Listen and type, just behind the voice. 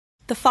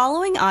The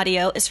following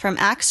audio is from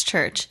Axe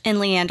Church in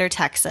Leander,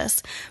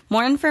 Texas.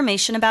 More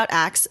information about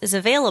Axe is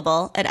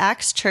available at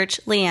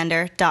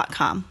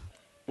axechurchleander.com.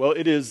 Well,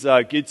 it is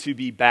good to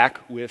be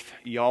back with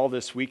y'all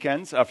this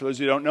weekend. For those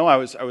who don't know, I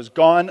was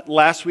gone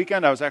last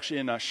weekend. I was actually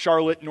in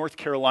Charlotte, North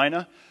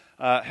Carolina.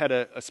 Had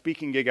a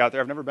speaking gig out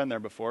there. I've never been there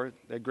before.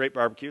 They had great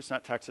barbecue. It's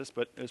not Texas,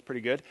 but it was pretty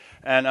good.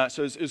 And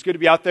so it was good to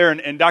be out there.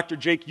 And Dr.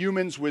 Jake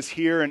Humans was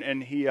here,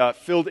 and he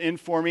filled in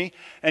for me.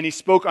 And he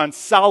spoke on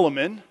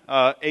Solomon,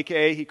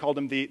 a.k.a. he called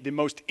him the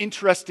most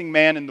interesting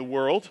man in the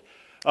world.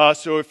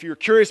 So if you're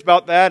curious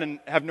about that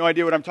and have no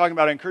idea what I'm talking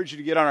about, I encourage you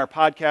to get on our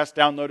podcast,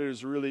 download it. It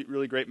was a really,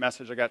 really great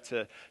message. I got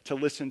to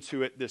listen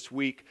to it this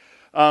week.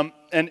 And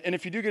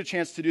if you do get a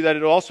chance to do that,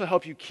 it'll also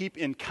help you keep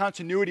in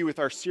continuity with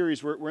our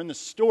series. We're in the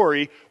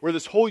story where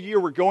this whole year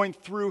we're going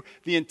through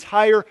the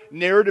entire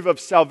narrative of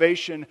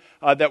salvation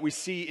that we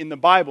see in the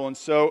Bible. And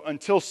so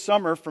until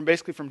summer, from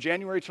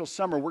January till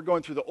summer, we're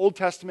going through the Old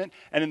Testament.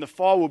 And in the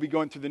fall, we'll be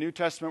going through the New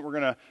Testament. We're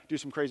going to do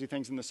some crazy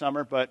things in the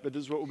summer, but this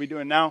is what we'll be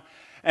doing now.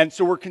 And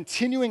so we're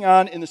continuing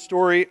on in the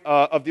story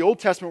of the Old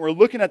Testament. We're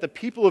looking at the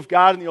people of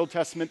God in the Old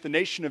Testament, the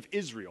nation of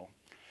Israel.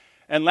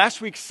 And last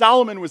week,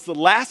 Solomon was the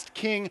last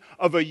king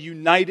of a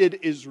united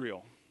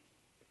Israel.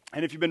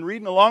 And if you've been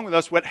reading along with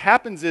us, what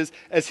happens is,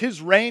 as his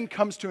reign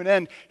comes to an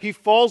end, he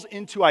falls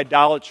into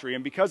idolatry.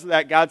 And because of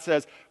that, God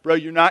says, bro,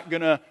 you're not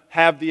going to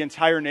have the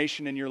entire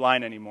nation in your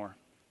line anymore.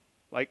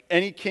 Like,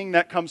 any king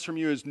that comes from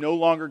you is no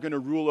longer going to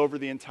rule over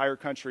the entire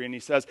country. And he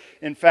says,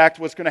 in fact,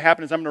 what's going to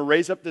happen is I'm going to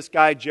raise up this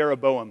guy,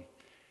 Jeroboam.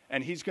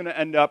 And he's going to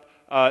end up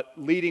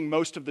leading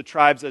most of the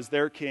tribes as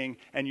their king.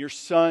 And your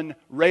son,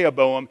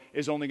 Rehoboam,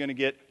 is only going to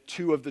get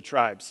 2 of the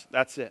tribes.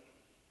 That's it.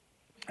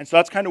 And so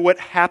that's kind of what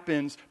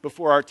happens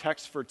before our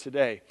text for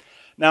today.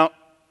 Now,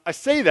 I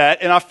say that,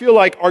 and I feel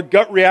like our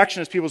gut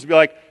reaction as people is to be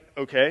like,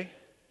 okay,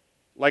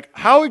 like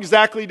how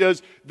exactly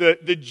does the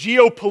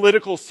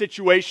geopolitical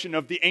situation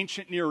of the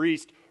ancient Near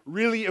East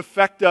really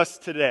affect us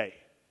today?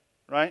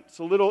 Right?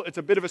 It's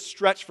a bit of a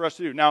stretch for us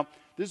to do. Now,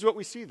 this is what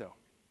we see, though.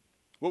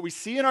 What we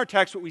see in our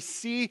text, what we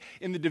see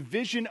in the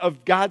division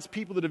of God's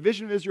people, the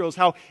division of Israel, is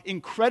how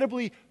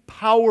incredibly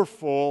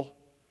powerful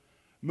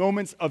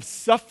moments of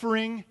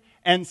suffering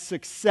and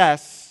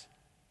success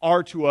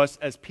are to us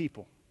as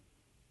people.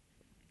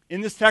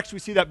 In this text, we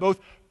see that both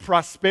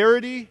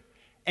prosperity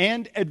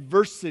and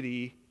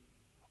adversity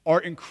are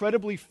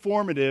incredibly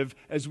formative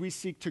as we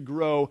seek to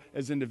grow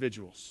as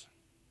individuals.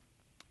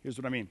 Here's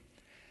what I mean.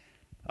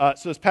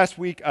 So this past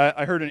week,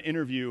 I heard an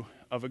interview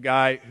of a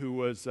guy who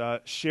was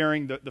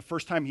sharing the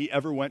first time he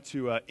ever went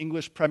to an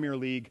English Premier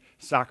League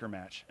soccer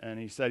match. And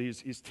he said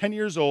he's 10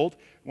 years old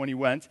when he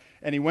went,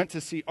 and he went to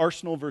see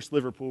Arsenal versus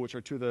Liverpool, which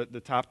are 2 of the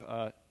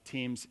top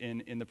teams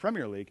in the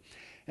Premier League.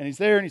 And he's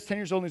there, and he's 10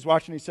 years old, and he's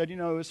watching, and he said, it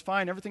was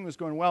fine, everything was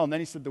going well. And then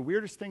he said, the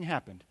weirdest thing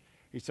happened.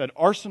 He said,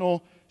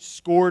 Arsenal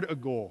scored a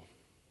goal.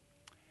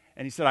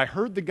 And he said, I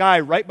heard the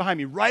guy right behind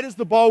me, right as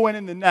the ball went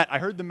in the net, I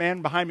heard the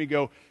man behind me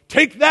go,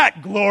 "Take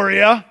that,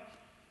 Gloria!"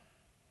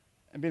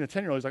 And being a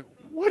 10-year-old, he's like,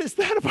 what is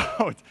that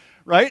about?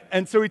 Right?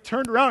 And so he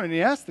turned around and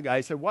he asked the guy,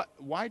 he said,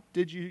 why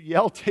did you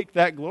yell, "Take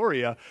that,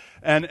 Gloria"?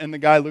 And the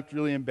guy looked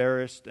really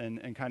embarrassed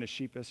and kind of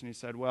sheepish, and he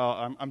said,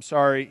 well, I'm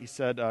sorry. He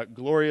said,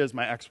 Gloria is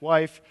my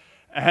ex-wife,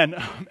 and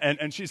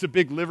she's a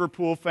big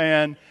Liverpool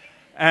fan,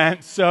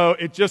 and so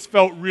it just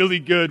felt really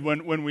good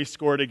when we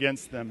scored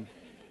against them.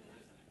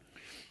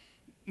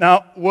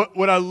 Now,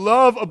 what I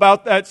love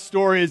about that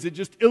story is it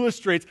just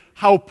illustrates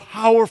how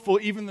powerful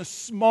even the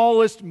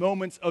smallest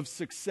moments of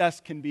success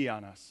can be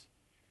on us.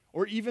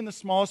 Or even the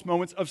smallest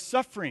moments of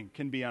suffering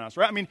can be on us,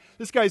 right? I mean,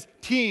 this guy's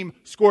team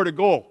scored a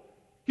goal.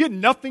 He had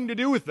nothing to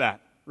do with that,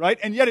 right?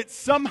 And yet it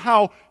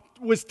somehow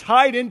was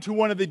tied into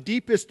one of the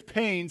deepest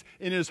pains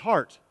in his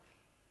heart.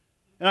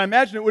 And I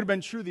imagine it would have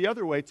been true the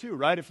other way too,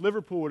 right? If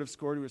Liverpool would have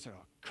scored, he would have said,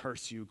 "Oh,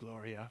 curse you,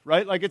 Gloria,"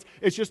 right? Like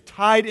it's just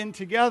tied in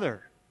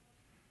together.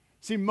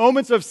 See,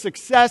 moments of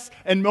success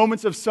and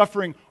moments of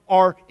suffering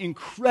are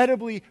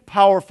incredibly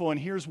powerful, and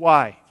here's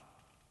why.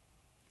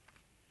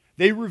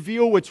 They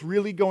reveal what's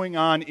really going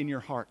on in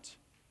your heart.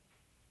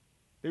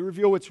 They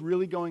reveal what's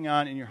really going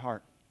on in your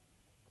heart.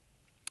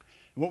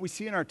 And what we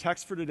see in our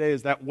text for today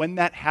is that when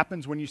that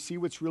happens, when you see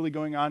what's really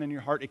going on in your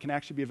heart, it can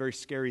actually be a very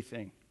scary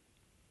thing.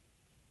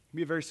 It can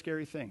be a very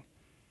scary thing.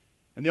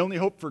 And the only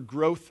hope for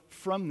growth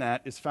from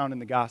that is found in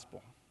the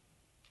gospel.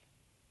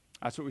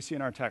 That's what we see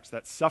in our text,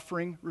 that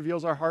suffering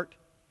reveals our heart,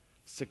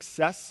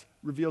 success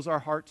reveals our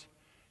heart,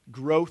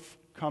 growth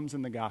comes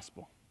in the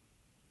gospel.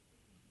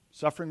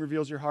 Suffering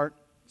reveals your heart,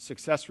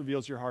 success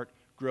reveals your heart,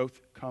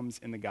 growth comes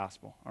in the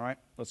gospel. All right,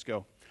 let's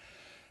go.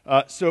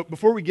 So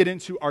before we get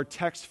into our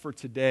text for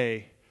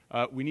today,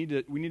 we need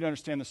to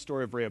understand the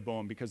story of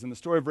Rehoboam, because in the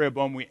story of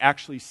Rehoboam, we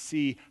actually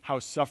see how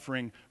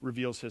suffering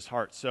reveals his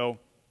heart. So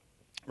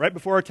right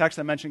before our text,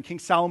 I mentioned King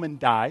Solomon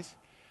dies.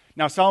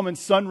 Now, Solomon's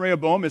son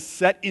Rehoboam is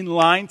set in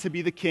line to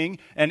be the king,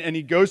 and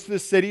he goes to the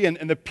city, and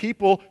the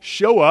people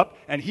show up,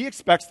 and he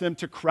expects them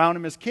to crown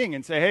him as king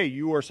and say, hey,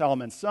 you are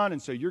Solomon's son,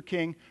 and so you're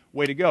king,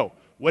 way to go.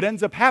 What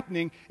ends up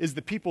happening is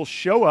the people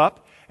show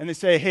up, and they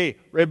say, hey,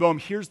 Rehoboam,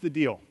 here's the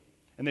deal.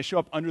 and they show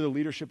up under the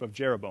leadership of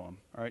Jeroboam.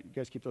 All right, you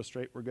guys keep those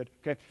straight? We're good?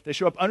 Okay. They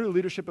show up under the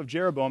leadership of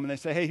Jeroboam, and they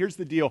say, hey, here's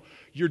the deal.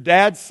 Your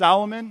dad,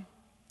 Solomon,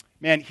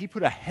 man, he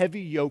put a heavy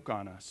yoke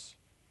on us.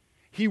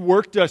 He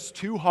worked us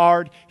too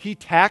hard. He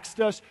taxed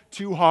us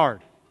too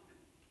hard.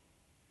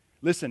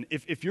 Listen,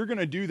 if you're going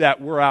to do that,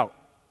 we're out.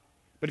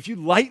 But if you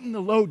lighten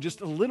the load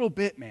just a little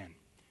bit, man,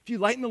 if you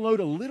lighten the load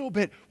a little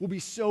bit, we'll be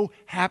so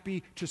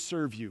happy to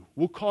serve you.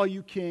 We'll call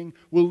you king.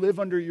 We'll live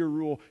under your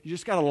rule. You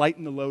just got to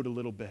lighten the load a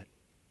little bit.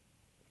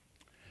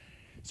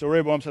 So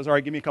Rehoboam says, all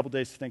right, give me a couple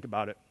days to think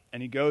about it.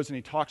 And he goes and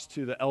he talks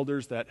to the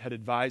elders that had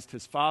advised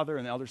his father,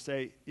 and the elders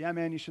say, yeah,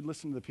 man, you should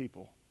listen to the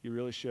people. You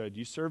really should.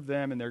 You serve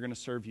them, and they're going to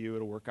serve you.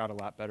 It'll work out a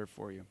lot better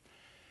for you.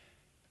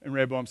 And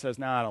Rehoboam says,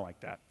 no, I don't like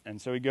that. And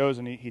so he goes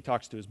and he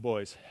talks to his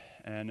boys.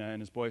 And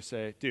his boys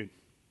say, dude,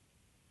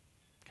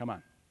 come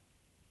on.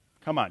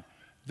 Come on.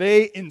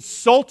 They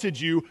insulted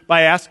you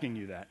by asking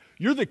you that.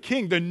 You're the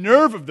king, the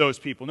nerve of those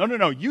people.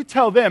 No. You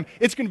tell them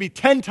it's going to be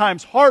 10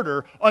 times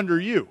harder under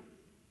you.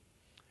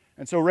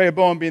 And so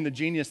Rehoboam, being the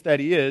genius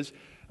that he is,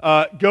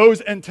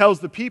 goes and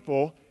tells the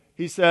people,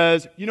 he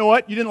says, you know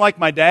what? You didn't like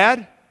my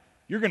dad?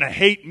 You're going to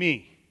hate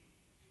me.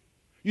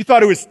 You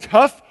thought it was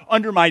tough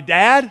under my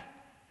dad?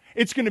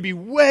 It's going to be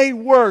way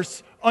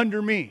worse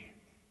under me.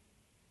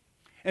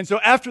 And so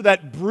after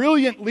that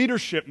brilliant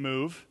leadership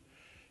move,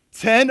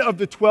 10 of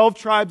the 12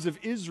 tribes of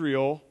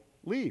Israel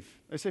leave.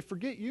 They say,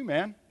 forget you,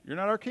 man. You're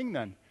not our king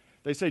then.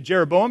 They say,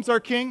 Jeroboam's our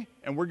king,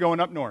 and we're going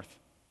up north.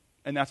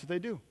 And that's what they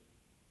do.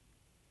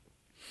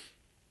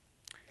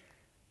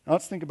 Now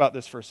let's think about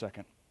this for a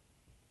second.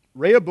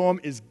 Rehoboam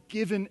is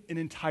given an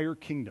entire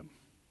kingdom.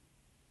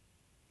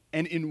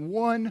 And in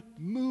one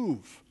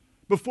move,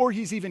 before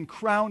he's even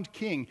crowned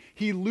king,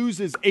 he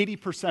loses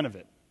 80% of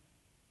it.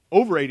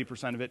 Over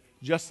 80% of it,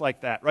 just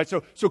like that, right?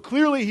 So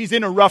clearly he's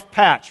in a rough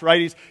patch,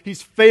 right?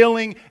 He's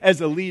failing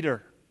as a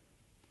leader.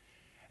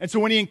 And so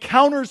when he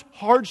encounters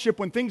hardship,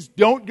 when things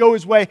don't go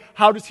his way,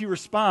 how does he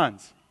respond?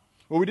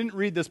 Well, we didn't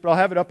read this, but I'll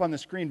have it up on the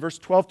screen. Verse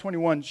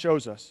 12:21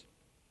 shows us.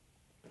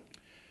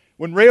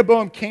 When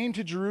Rehoboam came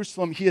to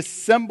Jerusalem, he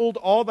assembled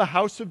all the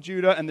house of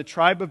Judah and the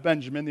tribe of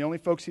Benjamin, the only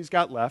folks he's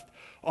got left,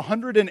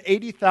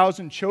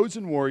 180,000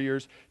 chosen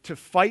warriors to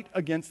fight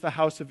against the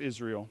house of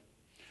Israel,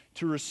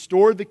 to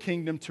restore the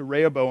kingdom to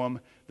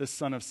Rehoboam, the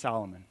son of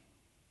Solomon.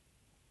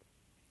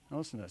 Now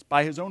listen to this.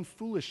 By his own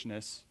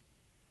foolishness,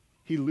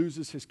 he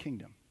loses his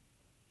kingdom.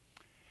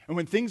 And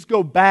when things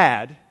go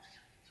bad,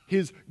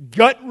 his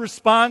gut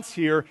response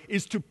here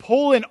is to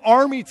pull an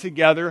army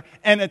together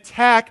and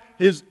attack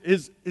his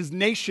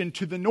nation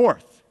to the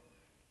north.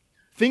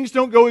 Things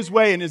don't go his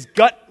way, and his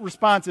gut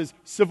response is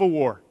civil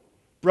war,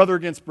 brother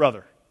against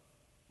brother.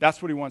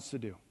 That's what he wants to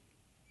do.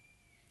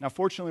 Now,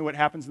 fortunately, what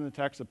happens in the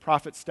text, the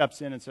prophet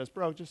steps in and says,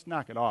 bro, just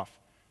knock it off.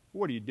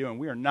 What are you doing?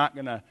 We are not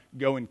going to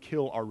go and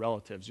kill our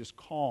relatives. Just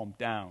calm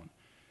down.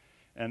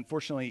 And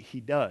fortunately,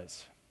 he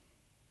does.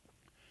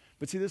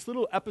 But see, this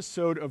little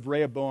episode of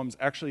Rehoboam's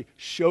actually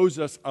shows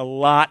us a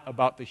lot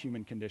about the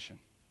human condition.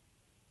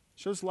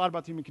 Shows us a lot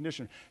about the human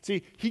condition.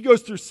 See, he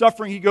goes through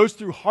suffering, he goes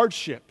through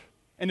hardship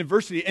and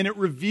adversity, and it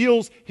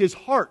reveals his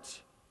heart.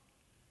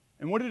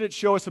 And what did it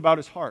show us about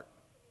his heart?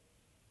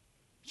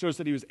 It shows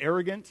that he was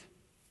arrogant,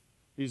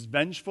 he was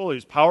vengeful, he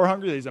was power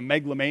hungry, that he's a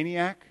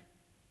megalomaniac.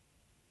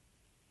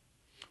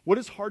 What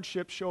does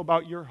hardship show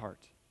about your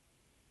heart?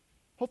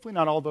 Hopefully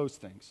not all those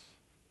things,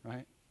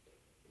 right?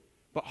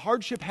 But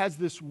hardship has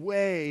this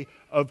way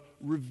of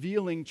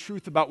revealing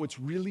truth about what's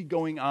really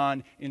going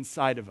on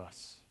inside of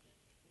us.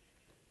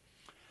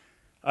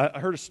 I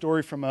heard a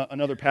story from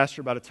another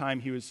pastor about a time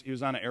he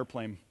was on an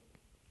airplane,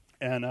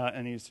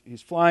 and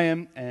he's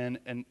flying,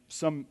 and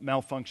some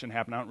malfunction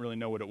happened. I don't really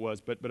know what it was,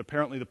 but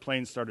apparently the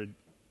plane started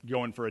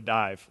going for a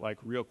dive, like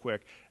real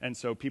quick. And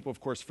so people, of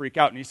course, freak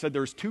out. And he said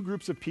there was two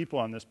groups of people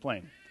on this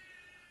plane.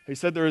 He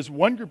said there is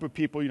one group of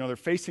people, they're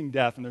facing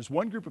death, and there's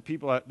one group of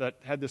people that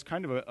had this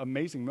kind of an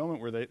amazing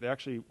moment where they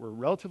actually were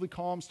relatively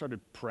calm,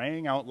 started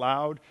praying out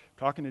loud,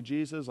 talking to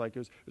Jesus, like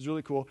it was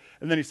really cool.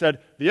 And then he said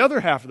the other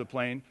half of the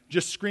plane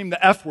just screamed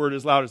the F word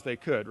as loud as they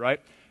could,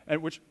 right?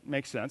 And which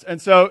makes sense. And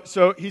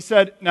so he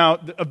said, now,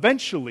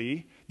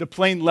 eventually, the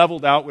plane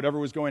leveled out, whatever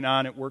was going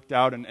on, it worked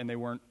out, and they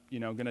weren't,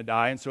 going to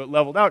die, and so it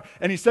leveled out.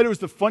 And he said it was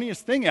the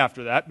funniest thing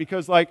after that,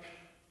 because,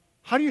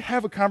 how do you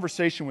have a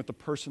conversation with the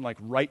person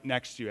right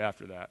next to you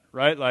after that,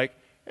 right? Like,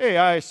 hey,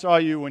 I saw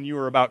you when you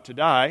were about to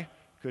die.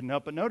 Couldn't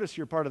help but notice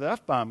you're part of the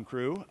F-bomb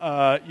crew.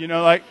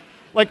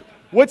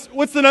 What's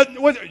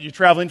are you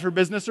traveling for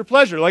business or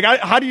pleasure?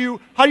 How do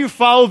you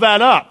follow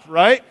that up,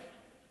 right?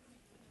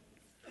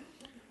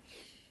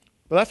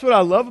 But that's what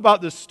I love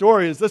about this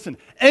story is, listen,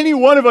 any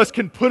one of us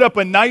can put up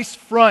a nice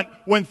front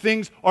when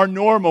things are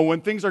normal,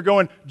 when things are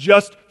going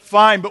just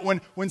fine. But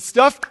when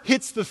stuff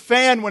hits the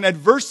fan, when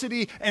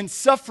adversity and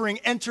suffering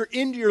enter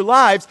into your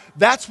lives,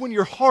 that's when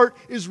your heart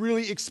is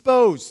really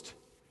exposed.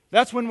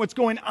 That's when what's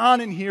going on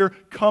in here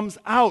comes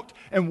out.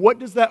 And what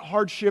does that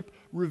hardship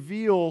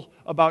reveal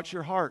about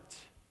your heart?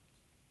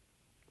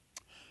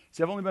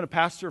 See, I've only been a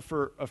pastor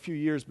for a few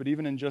years, but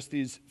even in just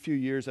these few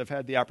years, I've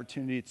had the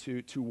opportunity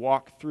to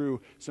walk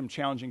through some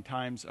challenging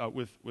times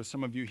with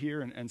some of you here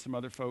and some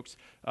other folks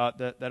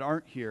that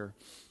aren't here.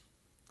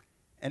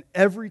 And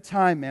every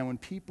time, man, when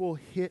people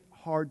hit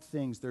hard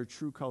things, their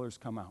true colors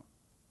come out.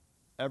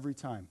 Every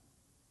time.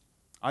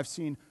 I've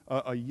seen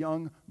a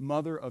young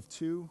mother of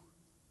two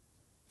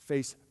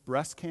face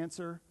breast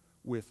cancer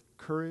with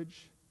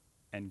courage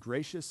and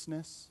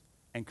graciousness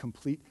and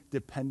complete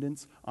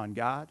dependence on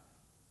God.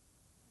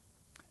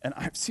 And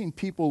I've seen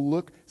people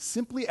look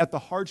simply at the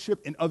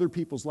hardship in other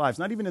people's lives,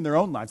 not even in their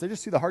own lives. They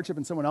just see the hardship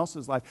in someone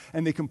else's life,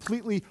 and they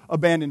completely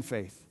abandon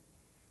faith.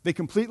 They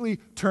completely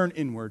turn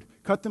inward,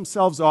 cut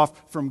themselves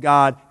off from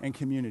God and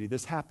community.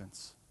 This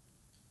happens.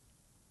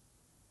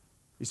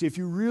 You see, if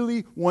you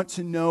really want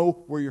to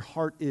know where your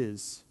heart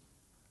is,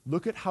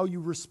 look at how you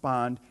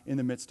respond in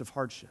the midst of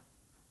hardship.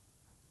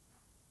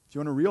 If you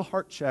want a real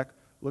heart check,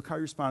 look how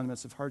you respond in the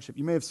midst of hardship.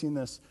 You may have seen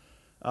this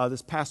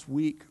this past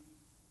week.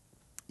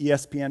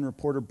 ESPN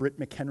reporter Britt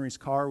McHenry's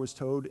car was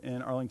towed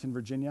in Arlington,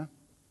 Virginia.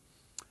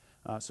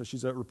 So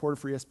she's a reporter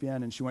for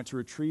ESPN, and she went to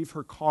retrieve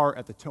her car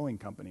at the towing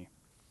company.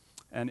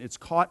 And it's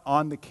caught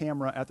on the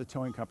camera at the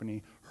towing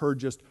company, her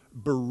just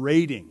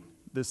berating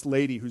this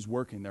lady who's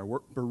working there,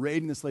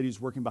 berating this lady who's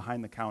working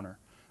behind the counter.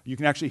 You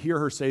can actually hear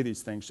her say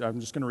these things. I'm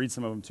just going to read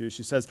some of them to you.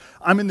 She says,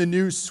 "I'm in the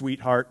news,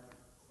 sweetheart.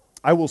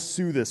 I will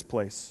sue this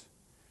place."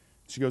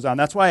 She goes on,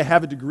 "That's why I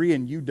have a degree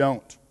and you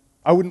don't.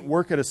 I wouldn't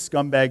work at a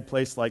scumbag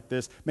place like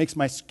this. Makes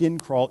my skin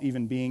crawl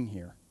even being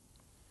here."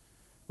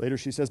 Later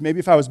she says, "Maybe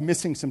if I was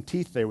missing some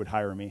teeth, they would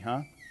hire me,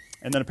 huh?"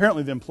 And then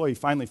apparently the employee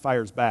finally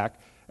fires back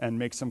and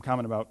makes some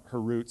comment about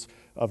her roots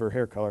of her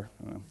hair color.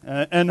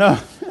 But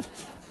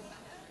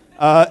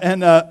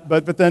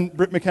then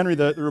Britt McHenry,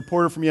 the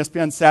reporter from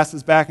ESPN,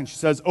 sasses back and she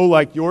says, "Oh,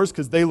 like yours,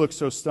 because they look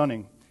so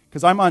stunning.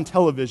 Because I'm on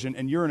television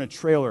and you're in a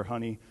trailer,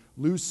 honey.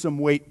 Lose some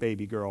weight,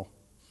 baby girl."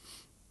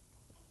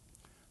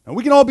 Now,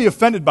 we can all be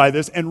offended by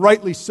this, and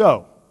rightly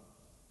so.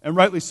 And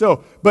rightly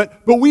so.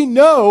 But we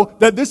know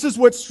that this is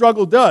what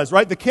struggle does,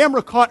 right? The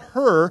camera caught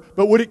her,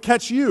 but would it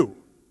catch you?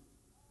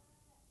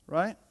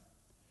 Right?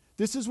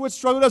 This is what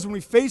struggle does when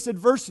we face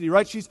adversity,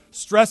 right? She's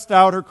stressed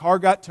out, her car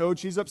got towed,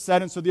 she's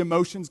upset, and so the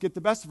emotions get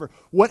the best of her.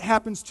 What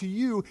happens to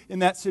you in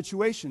that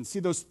situation? See,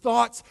 those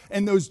thoughts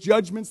and those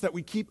judgments that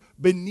we keep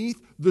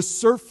beneath the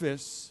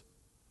surface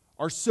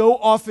are so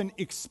often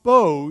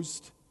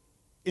exposed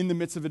in the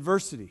midst of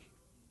adversity.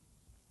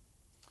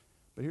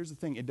 But here's the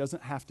thing, it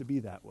doesn't have to be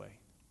that way.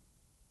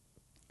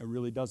 It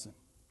really doesn't.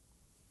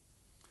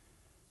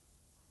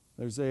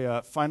 There's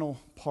a final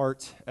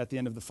part at the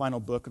end of the final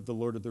book of the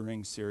Lord of the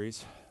Rings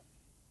series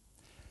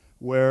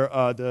where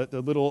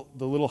the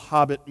little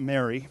hobbit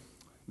Meriadoc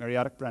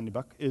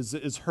Brandybuck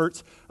is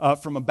hurt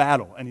from a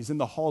battle, and he's in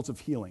the halls of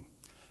healing.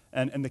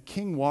 And the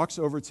king walks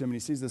over to him, and he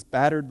sees this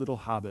battered little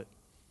hobbit,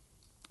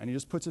 and he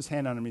just puts his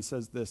hand on him, and he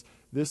says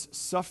this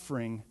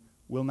suffering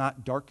will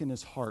not darken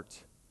his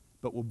heart,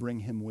 but will bring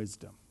him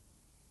wisdom.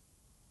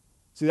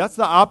 See, that's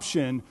the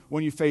option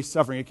when you face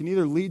suffering. It can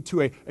either lead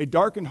to a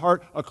darkened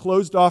heart, a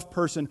closed-off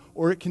person,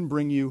 or it can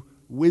bring you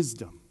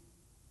wisdom.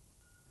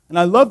 And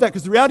I love that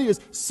because the reality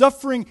is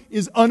suffering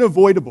is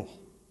unavoidable.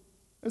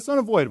 It's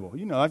unavoidable.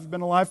 You know, I've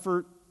been alive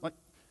for,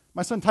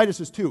 my son Titus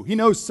is 2. He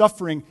knows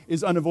suffering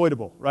is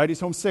unavoidable, right? He's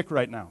homesick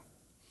right now.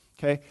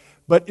 Okay?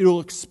 But it will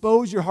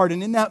expose your heart,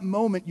 and in that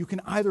moment, you can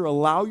either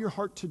allow your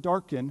heart to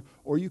darken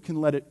or you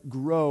can let it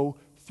grow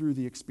through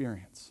the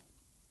experience.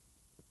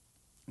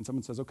 And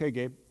someone says, "Okay,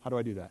 Gabe, how do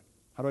I do that?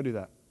 How do I do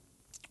that?"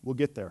 We'll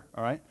get there,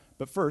 all right?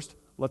 But first,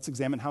 let's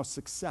examine how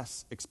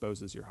success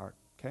exposes your heart,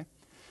 okay?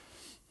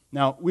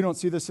 Now, we don't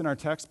see this in our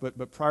text,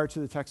 but prior to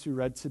the text we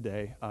read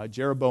today,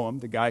 Jeroboam,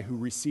 the guy who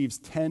receives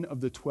 10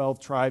 of the 12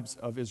 tribes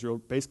of Israel,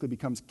 basically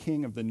becomes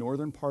king of the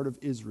northern part of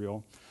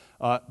Israel.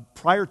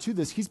 Prior to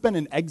this, he's been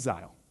in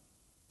exile.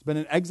 He's been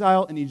in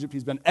exile in Egypt.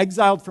 He's been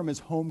exiled from his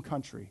home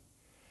country.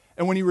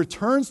 And when he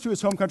returns to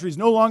his home country, he's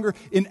no longer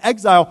in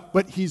exile,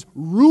 but he's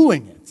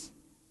ruling it.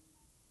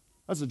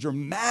 That's a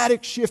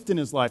dramatic shift in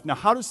his life. Now,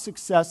 how does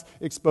success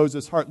expose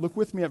his heart? Look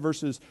with me at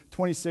verses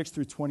 26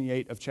 through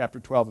 28 of chapter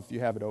 12, if you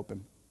have it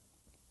open.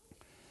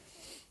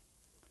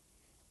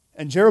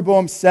 "And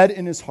Jeroboam said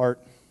in his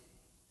heart,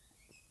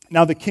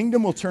 'Now the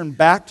kingdom will turn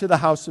back to the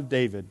house of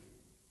David.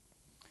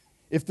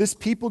 If this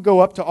people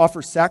go up to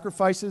offer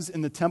sacrifices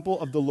in the temple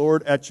of the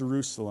Lord at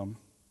Jerusalem,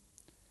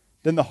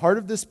 then the heart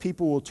of this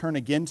people will turn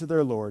again to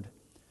their Lord,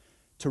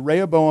 to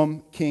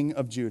Rehoboam, king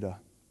of Judah.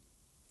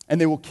 And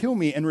they will kill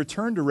me and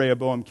return to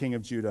Rehoboam, king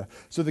of Judah.'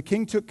 So the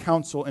king took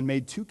counsel and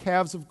made 2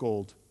 calves of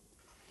gold.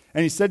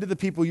 And he said to the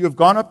people, 'You have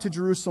gone up to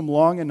Jerusalem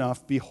long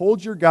enough.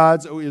 Behold your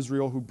gods, O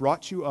Israel, who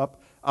brought you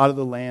up out of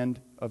the land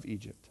of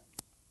Egypt.'"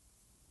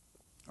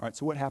 All right,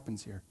 so what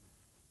happens here?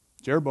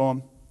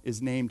 Jeroboam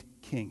is named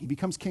king. He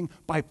becomes king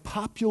by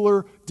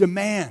popular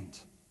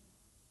demand.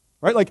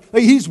 Right? Like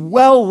he's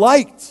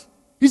well-liked.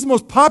 He's the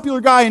most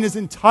popular guy in his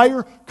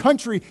entire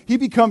country. He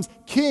becomes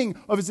king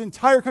of his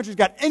entire country. He's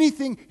got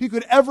anything he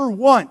could ever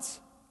want.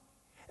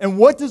 And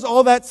what does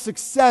all that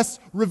success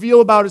reveal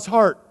about his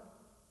heart?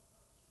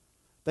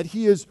 that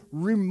he is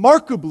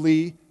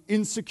remarkably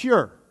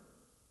insecure.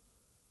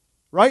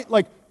 Right?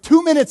 Like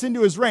 2 minutes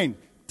into his reign,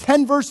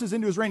 10 verses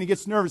into his reign, he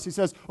gets nervous. He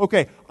says,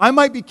 okay, I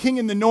might be king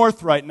in the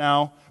north right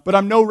now, but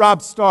I'm no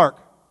Robb Stark.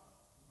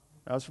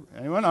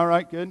 Anyone? All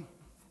right, good.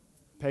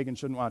 Pagan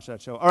shouldn't watch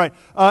that show. All right,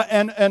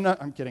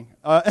 I'm kidding.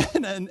 For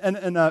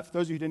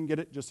those of you who didn't get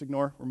it, just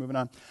ignore. We're moving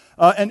on.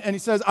 And he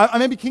says, I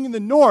may be king in the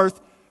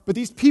north, but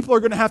these people are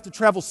going to have to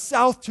travel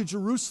south to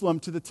Jerusalem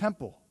to the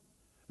temple.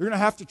 They're going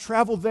to have to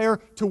travel there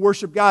to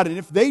worship God. And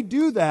if they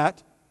do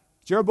that,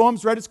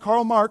 Jeroboam's read as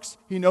Karl Marx.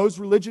 He knows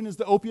religion is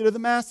the opiate of the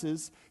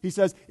masses. He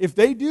says, if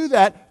they do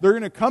that, they're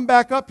going to come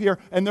back up here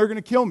and they're going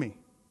to kill me. He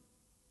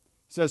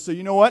says, so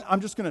you know what?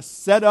 I'm just going to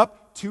set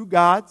up 2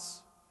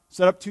 gods,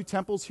 set up 2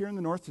 temples here in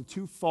the north to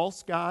 2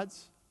 false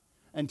gods,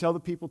 and tell the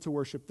people to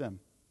worship them.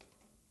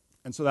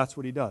 And so that's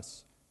what he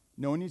does.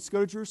 No one needs to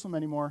go to Jerusalem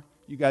anymore.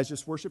 You guys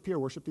just worship here,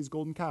 worship these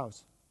golden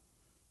cows.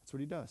 That's what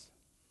he does.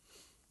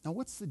 Now,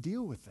 what's the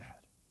deal with that?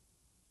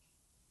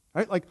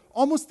 Right? Like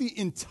almost the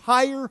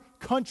entire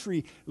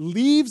country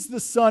leaves the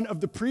son of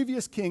the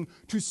previous king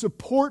to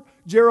support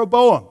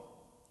Jeroboam.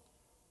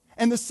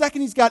 And the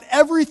second he's got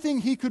everything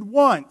he could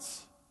want,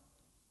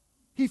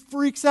 he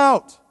freaks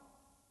out.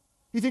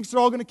 He thinks they're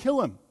all going to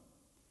kill him.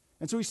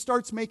 And so he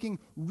starts making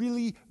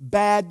really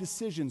bad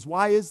decisions.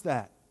 Why is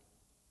that?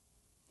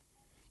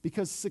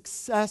 Because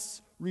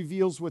success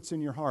reveals what's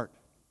in your heart.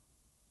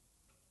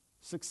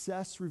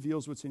 Success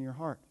reveals what's in your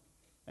heart.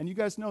 And you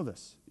guys know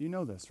this. You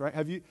know this, right?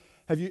 Have you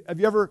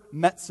ever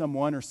met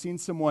someone or seen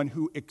someone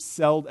who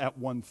excelled at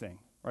one thing,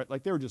 right?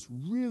 Like they were just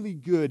really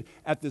good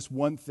at this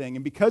one thing.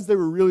 And because they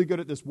were really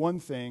good at this one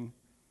thing,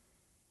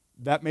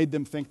 that made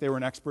them think they were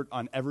an expert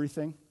on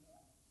everything.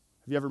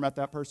 Have you ever met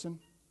that person?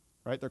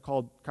 Right? They're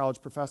called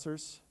college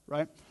professors,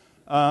 right?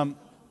 I'm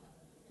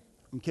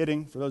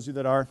kidding, for those of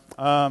you that are.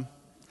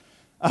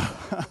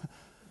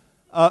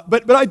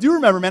 But I do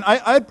remember, man,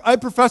 I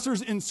had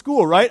professors in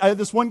school, right? I had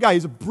this one guy,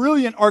 he's a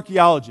brilliant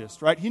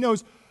archaeologist, right? He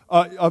knows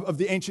of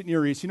the ancient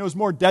Near East. He knows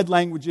more dead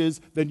languages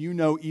than you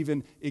know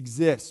even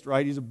exist,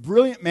 right? He's a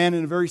brilliant man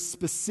in a very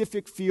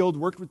specific field,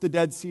 worked with the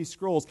Dead Sea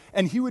Scrolls,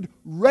 and he would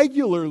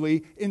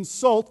regularly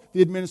insult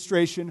the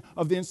administration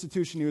of the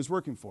institution he was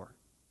working for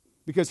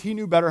because he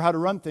knew better how to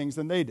run things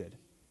than they did.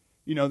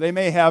 You know, they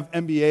may have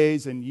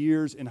MBAs and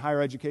years in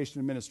higher education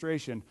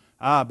administration,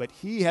 but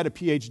he had a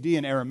PhD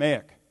in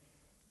Aramaic,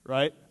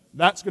 right?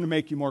 That's going to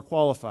make you more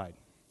qualified.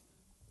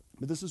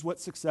 But this is what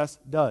success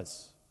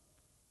does,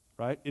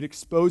 right? It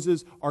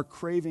exposes our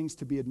cravings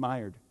to be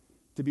admired,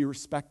 to be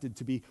respected,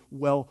 to be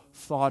well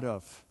thought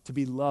of, to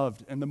be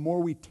loved. And the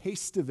more we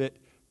taste of it,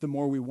 the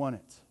more we want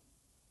it.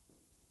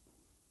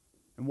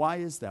 And why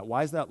is that?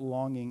 Why is that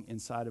longing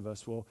inside of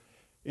us? Well,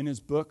 in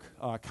his book,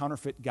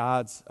 Counterfeit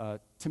Gods,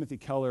 Timothy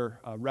Keller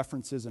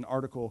references an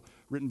article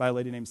written by a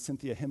lady named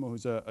Cynthia Himmel,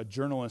 who's a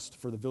journalist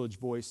for the Village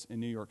Voice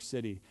in New York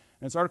City.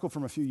 And it's an article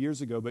from a few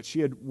years ago, but she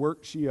had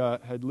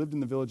lived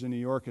in the Village in New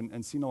York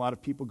and seen a lot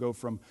of people go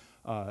from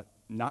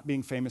not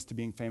being famous to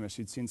being famous.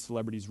 She'd seen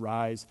celebrities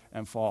rise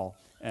and fall.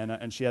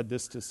 And she had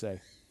this to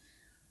say.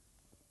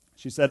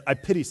 She said, "I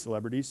pity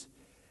celebrities.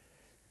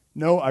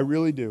 No, I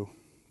really do.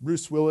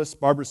 Bruce Willis,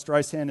 Barbra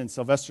Streisand, and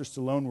Sylvester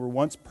Stallone were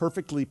once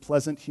perfectly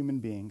pleasant human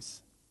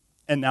beings,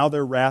 and now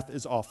their wrath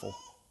is awful.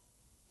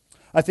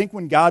 I think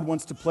when God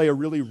wants to play a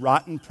really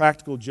rotten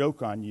practical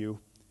joke on you,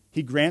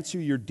 he grants you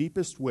your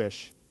deepest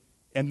wish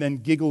and then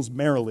giggles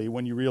merrily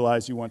when you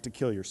realize you want to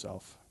kill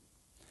yourself.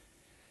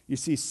 You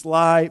see,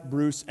 Sly,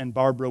 Bruce, and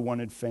Barbara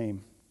wanted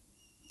fame.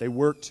 They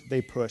worked,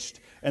 they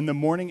pushed, and the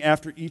morning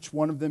after each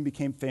one of them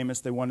became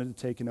famous, they wanted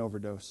to take an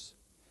overdose.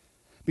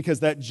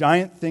 Because that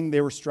giant thing they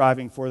were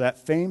striving for, that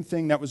fame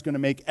thing that was going to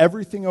make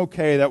everything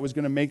okay, that was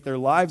going to make their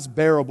lives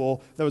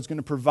bearable, that was going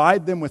to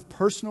provide them with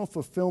personal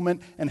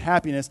fulfillment and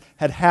happiness,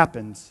 had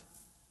happened.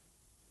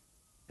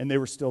 And they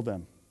were still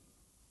them.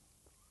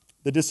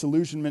 The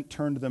disillusionment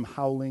turned them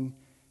howling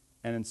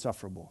and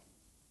insufferable."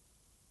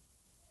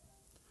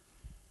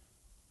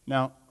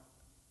 Now,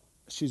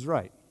 she's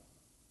right.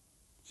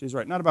 She's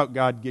right. Not about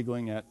God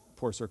giggling at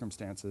poor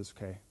circumstances,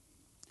 okay?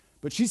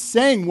 But she's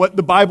saying what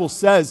the Bible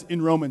says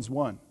in Romans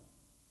 1.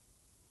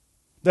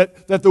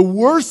 That the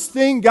worst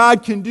thing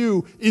God can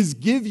do is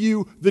give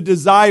you the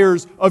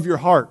desires of your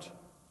heart.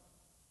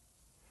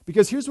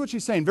 Because here's what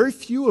she's saying. Very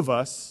few of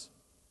us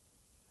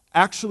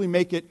actually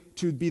make it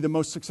to be the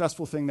most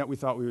successful thing that we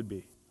thought we would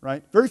be,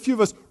 right? Very few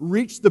of us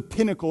reach the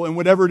pinnacle in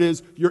whatever it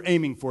is you're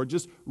aiming for. It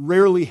just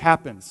rarely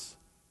happens.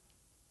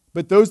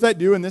 But those that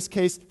do, in this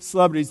case,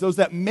 celebrities, those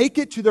that make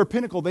it to their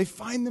pinnacle, they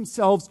find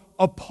themselves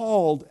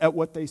appalled at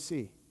what they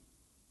see.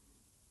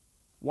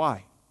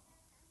 Why?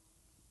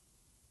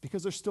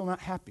 Because they're still not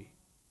happy.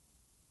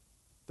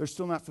 They're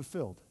still not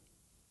fulfilled.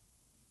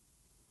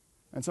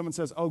 And someone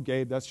says, "Oh,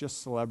 Gabe, that's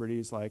just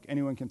celebrities. Like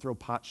anyone can throw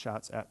pot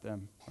shots at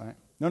them," right?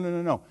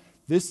 No.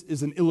 This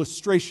is an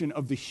illustration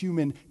of the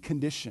human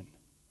condition.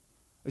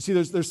 You see,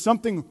 there's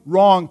something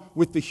wrong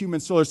with the human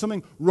soul. There's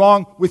something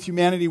wrong with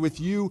humanity, with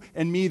you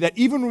and me, that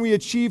even when we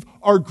achieve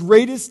our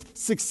greatest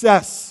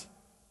success,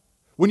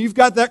 When you've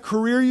got that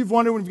career you've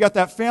wanted, when you've got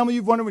that family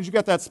you've wanted, when you've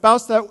got that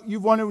spouse that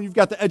you've wanted, when you've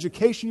got the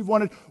education you've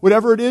wanted,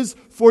 whatever it is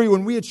for you,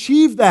 when we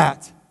achieve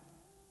that,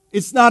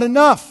 it's not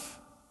enough.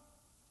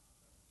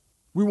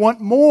 We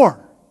want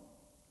more.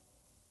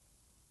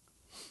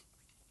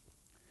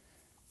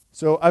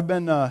 So I've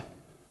been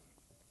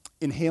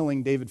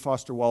inhaling David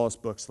Foster Wallace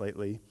books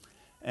lately.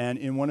 And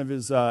in one of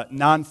his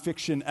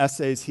nonfiction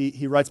essays,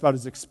 he writes about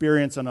his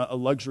experience on a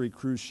luxury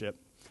cruise ship.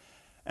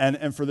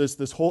 And for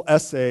this whole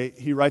essay,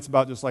 he writes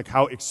about just like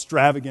how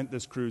extravagant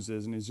this cruise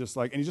is. And he's just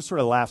like, and he just sort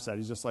of laughs at it.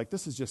 He's just like,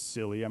 this is just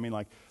silly. I mean,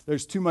 like,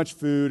 there's too much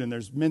food, and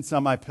there's mints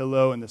on my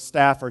pillow, and the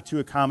staff are too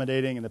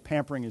accommodating, and the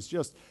pampering is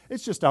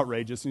it's just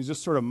outrageous. And he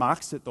just sort of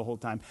mocks it the whole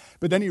time.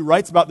 But then he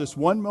writes about this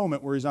one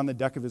moment where he's on the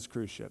deck of his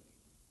cruise ship.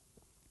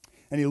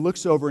 And he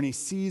looks over and he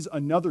sees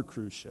another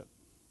cruise ship.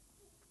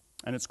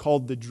 And it's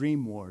called the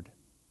Dream Ward.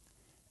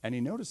 And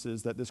he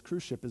notices that this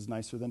cruise ship is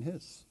nicer than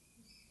his.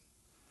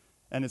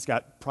 And it's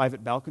got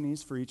private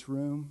balconies for each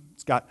room.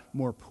 It's got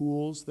more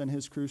pools than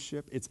his cruise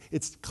ship.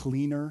 It's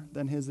cleaner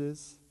than his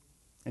is.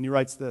 And he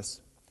writes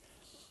this: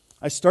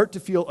 I start to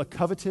feel a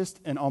covetous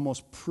and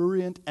almost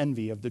prurient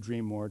envy of the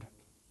Dream Ward.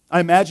 I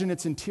imagine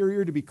its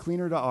interior to be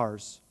cleaner to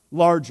ours,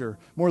 larger,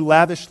 more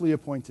lavishly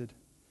appointed.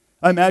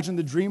 I imagine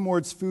the Dream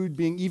Ward's food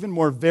being even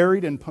more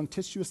varied and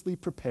punctiliously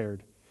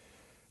prepared.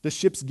 The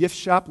ship's gift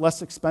shop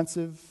less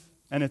expensive,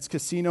 and its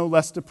casino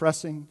less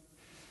depressing,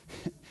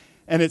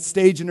 and its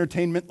stage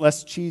entertainment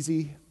less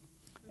cheesy,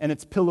 and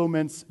its pillow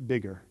mints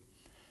bigger.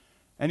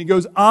 And he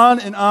goes on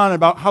and on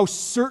about how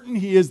certain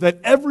he is that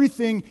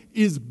everything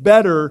is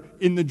better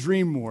in the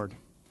Dream Ward,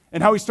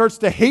 and how he starts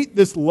to hate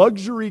this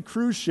luxury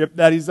cruise ship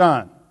that he's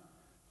on.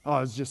 Oh,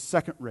 it's just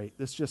second rate.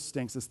 This just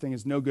stinks. This thing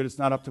is no good. It's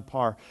not up to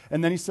par.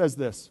 And then he says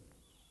this.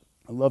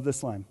 I love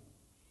this line.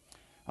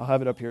 I'll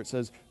have it up here. It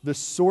says, the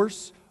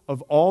source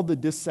of all the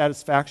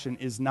dissatisfaction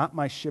is not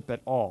my ship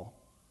at all,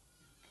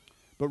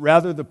 but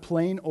rather the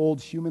plain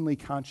old humanly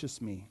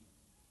conscious me,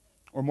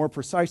 or more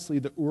precisely,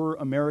 the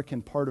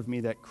Ur-American part of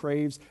me that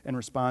craves and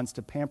responds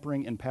to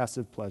pampering and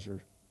passive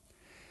pleasure,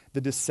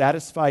 the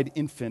dissatisfied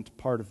infant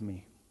part of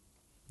me,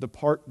 the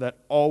part that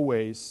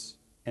always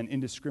and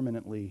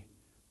indiscriminately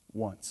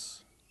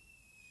wants.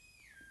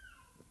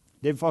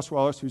 David Foster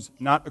Wallace, who's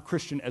not a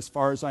Christian as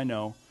far as I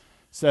know,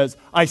 says,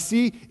 I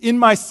see in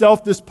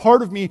myself this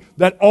part of me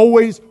that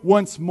always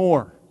wants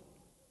more.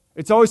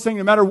 It's always saying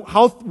no matter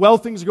how well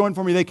things are going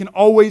for me, they can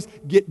always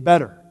get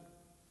better.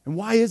 And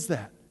why is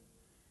that?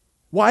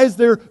 Why is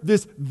there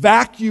this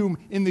vacuum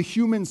in the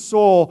human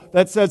soul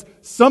that says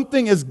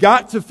something has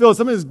got to fill,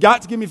 something has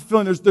got to give me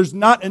fulfilling, there's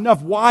not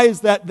enough? Why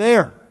is that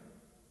there?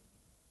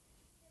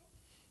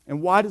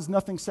 And why does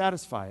nothing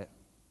satisfy it?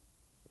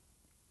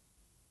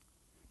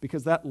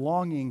 Because that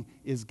longing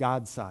is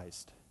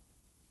God-sized.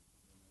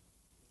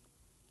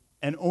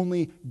 And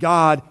only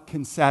God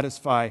can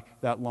satisfy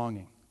that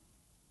longing.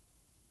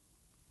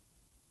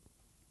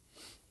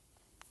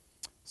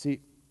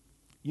 See,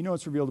 you know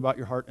what's revealed about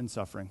your heart in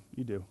suffering.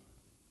 You do.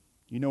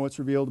 You know what's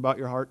revealed about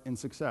your heart in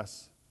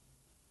success.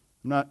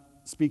 I'm not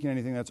speaking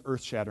anything that's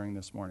earth-shattering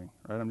this morning,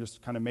 right? I'm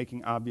just kind of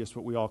making obvious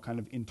what we all kind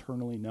of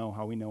internally know,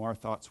 how we know our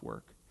thoughts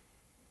work.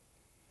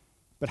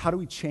 But how do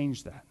we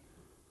change that?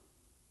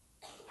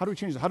 How do we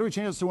change it? How do we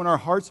change it so when our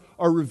hearts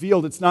are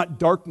revealed, it's not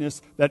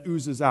darkness that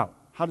oozes out?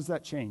 How does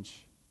that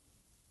change?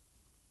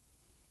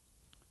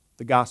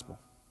 The gospel.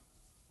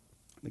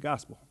 The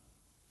gospel.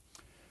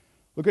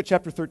 Look at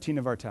chapter 13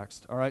 of our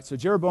text. All right, so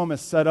Jeroboam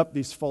has set up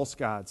these false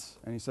gods.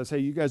 And he says, hey,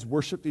 you guys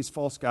worship these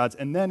false gods.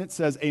 And then it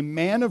says, a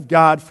man of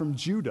God from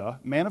Judah,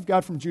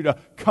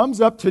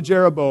 comes up to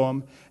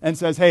Jeroboam and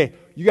says, hey,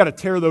 you got to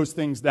tear those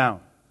things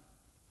down.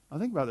 Now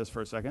think about this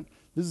for a second.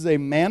 This is a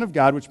man of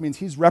God, which means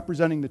he's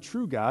representing the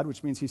true God,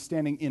 which means he's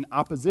standing in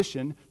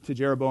opposition to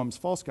Jeroboam's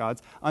false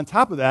gods. On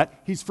top of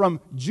that, he's from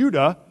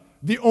Judah,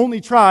 the only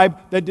tribe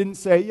that didn't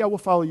say, yeah, we'll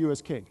follow you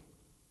as king.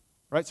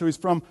 Right? So he's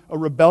from a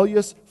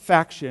rebellious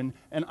faction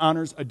and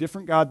honors a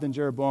different God than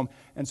Jeroboam.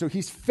 And so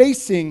he's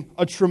facing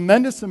a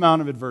tremendous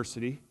amount of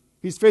adversity.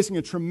 He's facing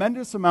a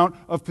tremendous amount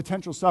of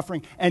potential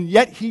suffering, and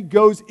yet he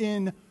goes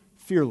in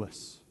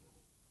fearless.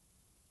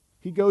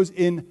 He goes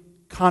in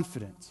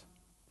confident.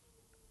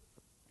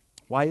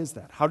 Why is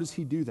that? How does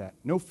he do that?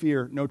 No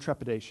fear, no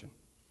trepidation.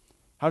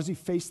 How does he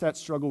face that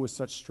struggle with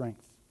such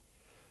strength?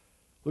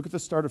 Look at the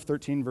start of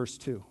 13, verse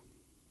 2.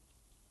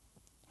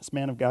 This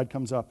man of God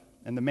comes up,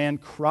 and the man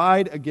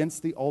cried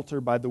against the altar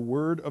by the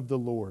word of the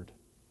Lord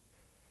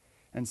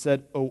and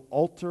said, O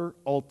altar,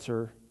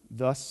 altar,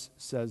 thus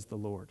says the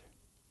Lord.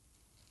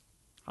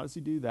 How does he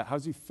do that? How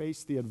does he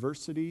face the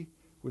adversity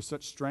with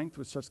such strength,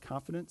 with such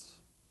confidence?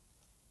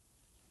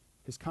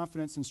 His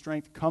confidence and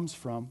strength comes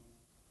from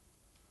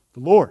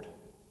the Lord.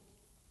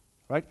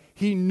 Right?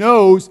 He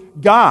knows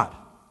God.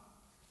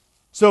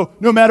 So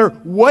no matter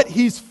what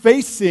he's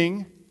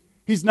facing,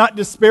 he's not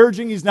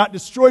disparaging, he's not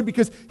destroyed,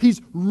 because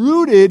he's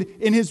rooted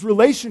in his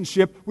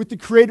relationship with the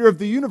creator of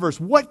the universe.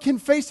 What can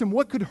face him?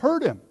 What could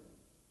hurt him?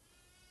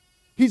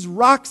 He's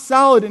rock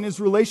solid in his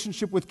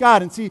relationship with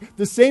God. And see,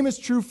 the same is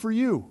true for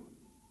you.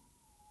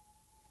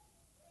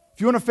 If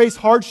If you want to face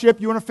hardship,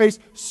 you want to face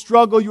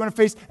struggle, you want to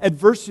face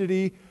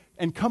adversity,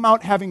 and come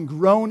out having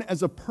grown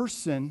as a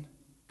person,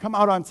 come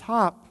out on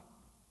top,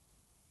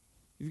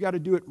 you've got to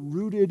do it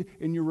rooted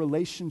in your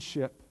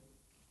relationship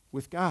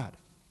with God.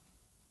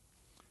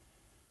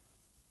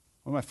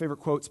 One of my favorite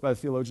quotes by the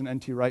theologian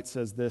N.T. Wright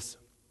says this: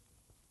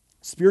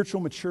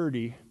 spiritual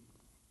maturity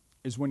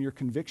is when your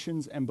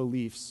convictions and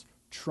beliefs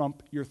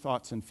trump your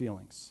thoughts and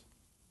feelings.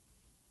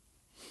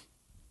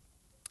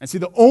 And see,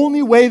 the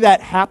only way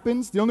that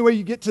happens, the only way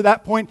you get to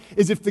that point,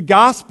 is if the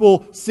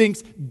gospel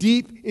sinks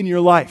deep in your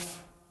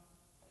life.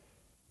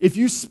 If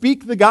you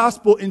speak the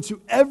gospel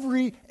into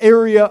every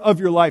area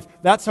of your life,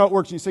 that's how it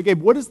works. And you say, Gabe,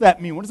 what does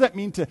that mean? What does that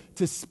mean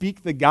to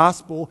speak the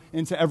gospel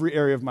into every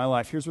area of my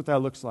life? Here's what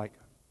that looks like.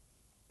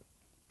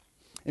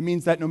 It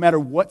means that no matter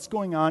what's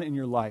going on in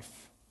your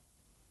life,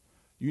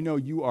 you know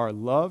you are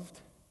loved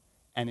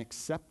and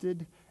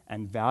accepted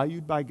and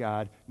valued by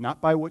God,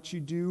 not by what you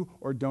do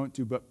or don't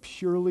do, but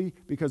purely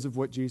because of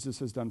what Jesus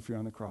has done for you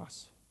on the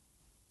cross.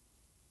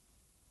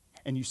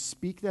 And you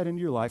speak that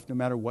into your life no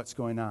matter what's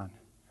going on.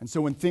 And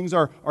so when things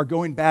are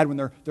going bad, when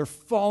they're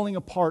falling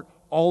apart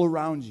all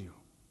around you,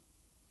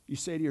 you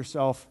say to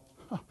yourself,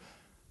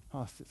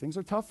 things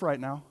are tough right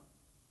now,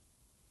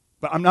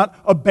 but I'm not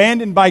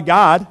abandoned by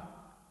God.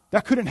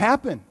 That couldn't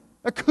happen.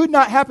 That could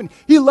not happen.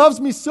 He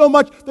loves me so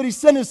much that He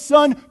sent His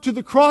Son to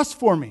the cross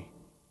for me.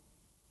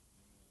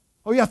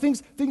 Oh yeah,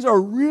 things are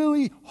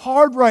really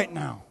hard right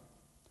now.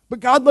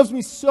 But God loves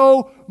me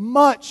so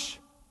much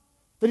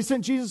that He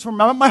sent Jesus for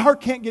me. My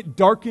heart can't get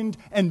darkened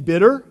and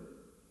bitter.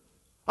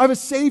 I have a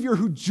Savior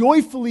who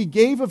joyfully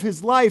gave of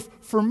His life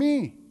for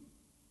me.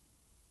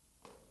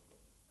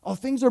 Oh,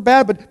 things are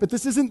bad, but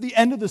this isn't the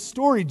end of the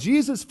story.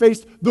 Jesus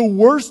faced the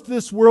worst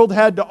this world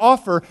had to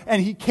offer,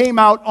 and He came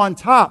out on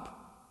top.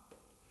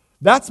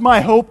 That's my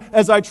hope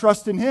as I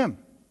trust in Him.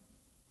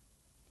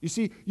 You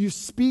see, you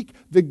speak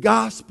the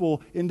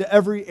gospel into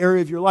every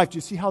area of your life. Do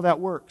you see how that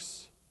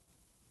works?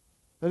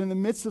 That in the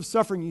midst of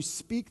suffering, you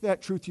speak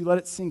that truth, you let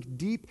it sink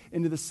deep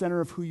into the center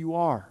of who you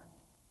are.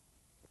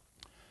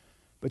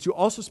 But you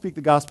also speak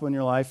the gospel in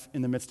your life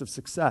in the midst of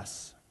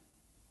success.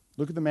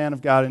 Look at the man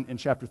of God in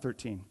chapter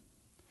 13.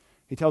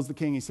 He tells the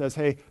king, he says,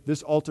 hey,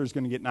 this altar is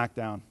going to get knocked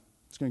down.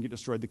 It's going to get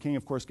destroyed. The king,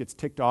 of course, gets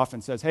ticked off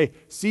and says, hey,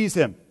 seize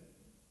him,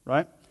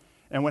 right?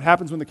 And what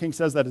happens when the king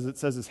says that is it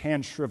says his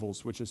hand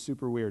shrivels, which is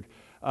super weird.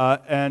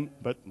 But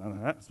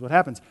that's what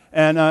happens.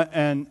 And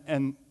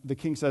the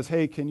king says,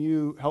 hey, can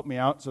you help me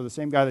out? So the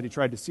same guy that he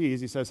tried to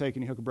seize, he says, hey,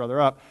 can you hook a brother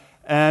up?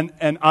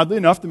 And oddly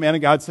enough, the man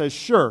of God says,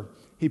 sure.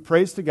 He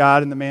prays to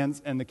God, and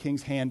the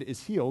king's hand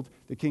is healed.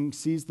 The king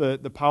sees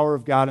the power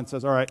of God and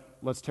says, all right,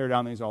 let's tear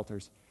down these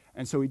altars.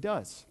 And so he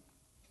does.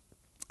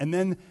 And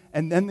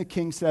then the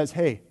king says,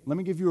 hey, let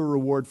me give you a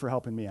reward for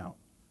helping me out.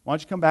 Why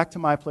don't you come back to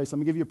my place? Let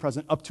me give you a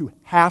present up to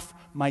half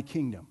my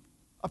kingdom.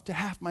 Up to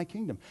half my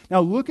kingdom.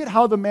 Now look at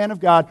how the man of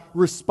God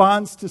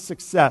responds to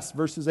success.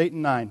 Verses 8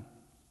 and 9.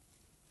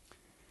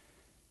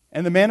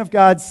 And the man of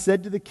God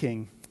said to the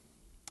king,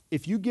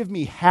 if you give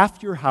me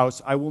half your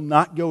house, I will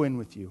not go in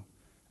with you.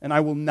 And I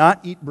will not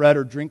eat bread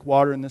or drink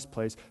water in this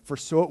place, for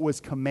so it was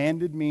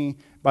commanded me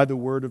by the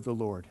word of the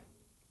Lord.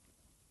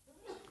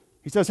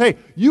 He says, hey,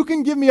 you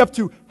can give me up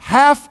to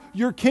half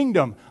your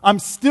kingdom. I'm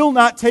still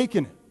not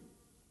taking it.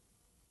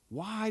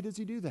 Why does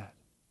he do that?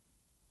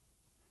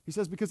 He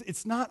says, because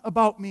it's not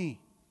about me.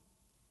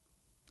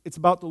 It's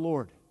about the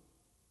Lord.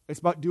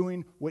 It's about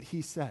doing what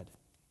He said.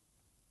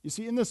 You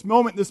see, in this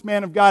moment, this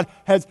man of God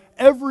has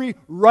every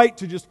right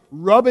to just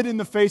rub it in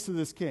the face of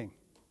this king.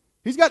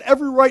 He's got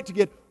every right to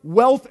get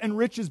wealth and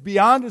riches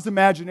beyond his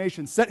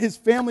imagination, set his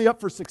family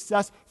up for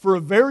success for a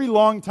very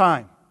long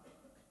time.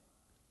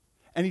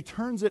 And he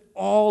turns it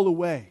all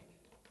away.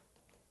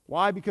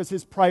 Why? Because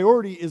his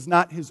priority is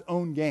not his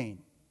own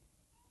gain.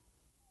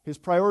 His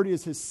priority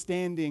is his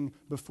standing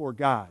before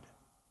God.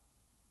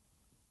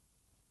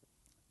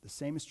 The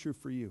same is true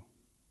for you.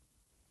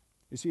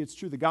 You see, it's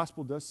true. The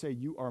gospel does say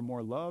you are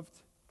more loved,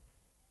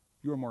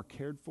 you are more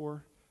cared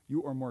for,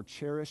 you are more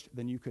cherished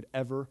than you could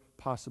ever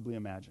possibly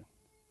imagine.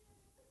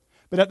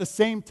 But at the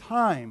same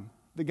time,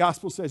 the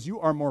gospel says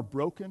you are more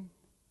broken,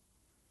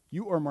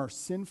 you are more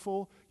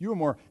sinful, you are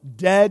more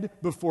dead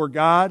before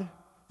God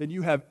than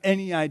you have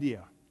any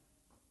idea.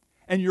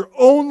 And your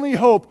only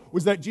hope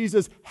was that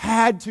Jesus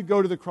had to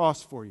go to the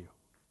cross for you.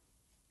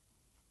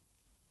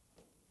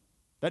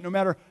 That no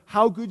matter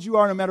how good you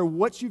are, no matter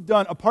what you've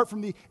done, apart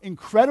from the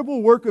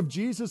incredible work of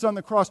Jesus on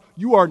the cross,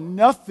 you are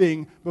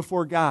nothing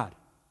before God.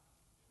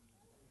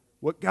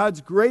 What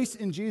God's grace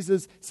in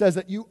Jesus says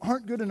that you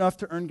aren't good enough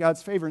to earn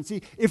God's favor. And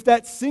see, if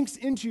that sinks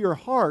into your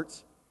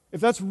heart,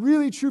 if that's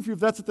really true for you, if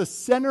that's at the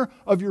center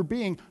of your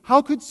being,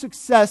 how could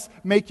success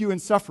make you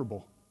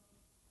insufferable?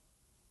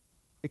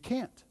 It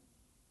can't.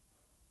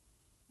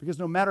 Because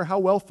no matter how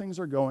well things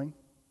are going,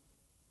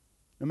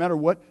 no matter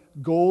what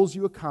goals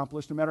you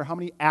accomplish, no matter how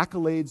many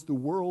accolades the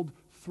world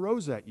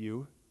throws at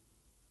you,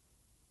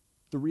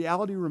 the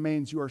reality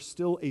remains you are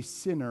still a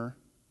sinner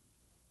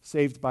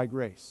saved by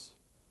grace,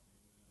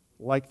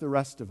 like the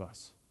rest of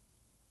us.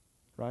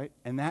 right?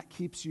 And that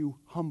keeps you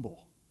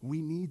humble.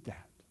 We need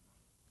that.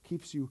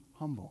 Keeps you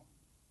humble.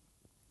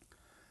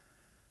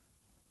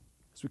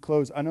 As we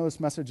close, I know this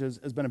message has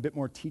been a bit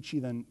more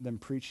teachy than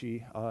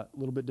preachy, a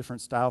little bit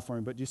different style for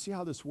me, but do you see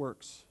how this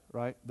works,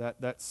 right?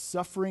 That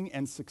suffering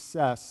and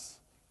success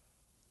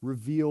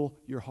reveal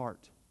your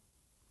heart.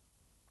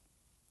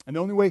 And the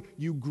only way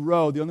you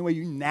grow, the only way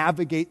you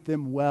navigate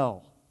them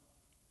well,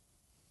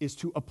 is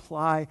to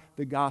apply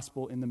the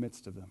gospel in the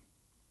midst of them.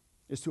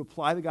 Is to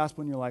apply the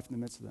gospel in your life in the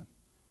midst of them.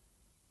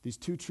 These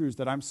two truths,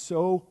 that I'm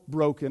so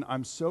broken,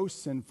 I'm so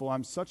sinful,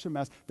 I'm such a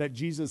mess, that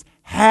Jesus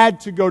had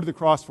to go to the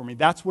cross for me.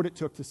 That's what it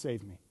took to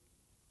save me.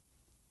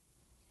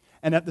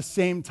 And at the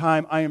same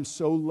time, I am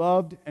so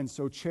loved and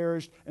so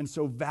cherished and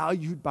so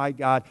valued by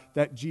God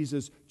that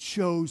Jesus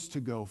chose to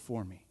go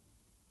for me.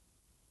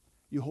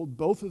 You hold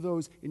both of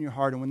those in your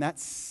heart, and when that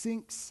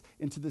sinks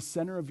into the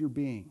center of your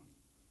being,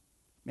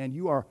 man,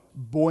 you are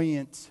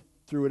buoyant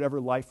through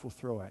whatever life will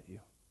throw at you.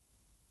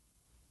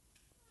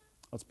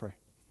 Let's pray.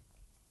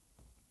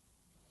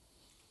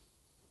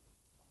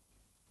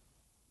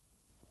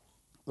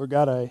 Lord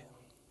God, I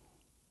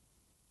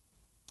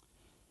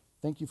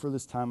thank you for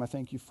this time. I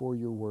thank you for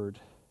your word.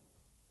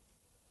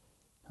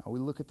 We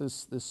look at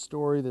this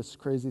story, this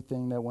crazy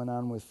thing that went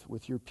on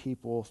with your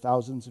people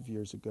thousands of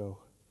years ago.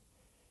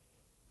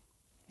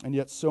 And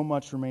yet so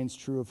much remains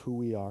true of who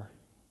we are,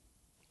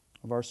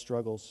 of our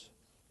struggles.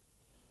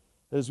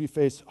 As we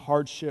face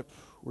hardship,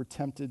 we're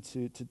tempted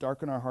to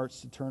darken our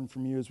hearts to turn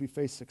from you. As we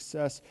face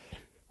success,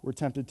 we're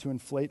tempted to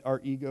inflate our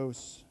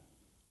egos.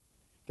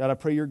 God, I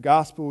pray your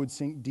gospel would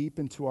sink deep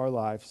into our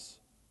lives.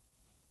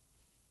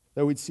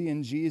 That we'd see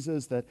in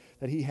Jesus that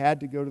he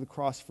had to go to the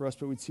cross for us,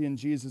 but we'd see in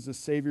Jesus a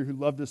Savior who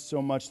loved us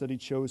so much that he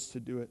chose to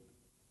do it.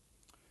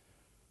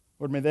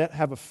 Lord, may that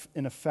have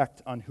an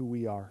effect on who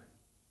we are.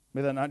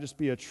 May that not just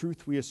be a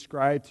truth we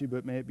ascribe to,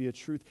 but may it be a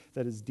truth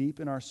that is deep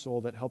in our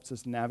soul that helps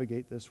us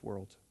navigate this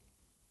world.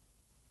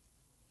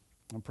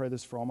 I pray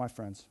this for all my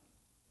friends.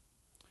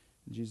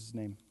 In Jesus'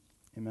 name,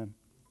 amen.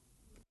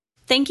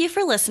 Thank you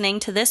for listening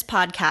to this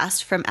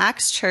podcast from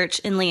Axe Church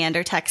in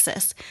Leander,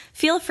 Texas.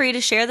 Feel free to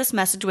share this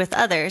message with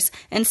others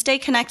and stay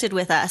connected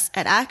with us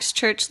at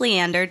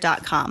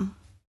axchurchleander.com.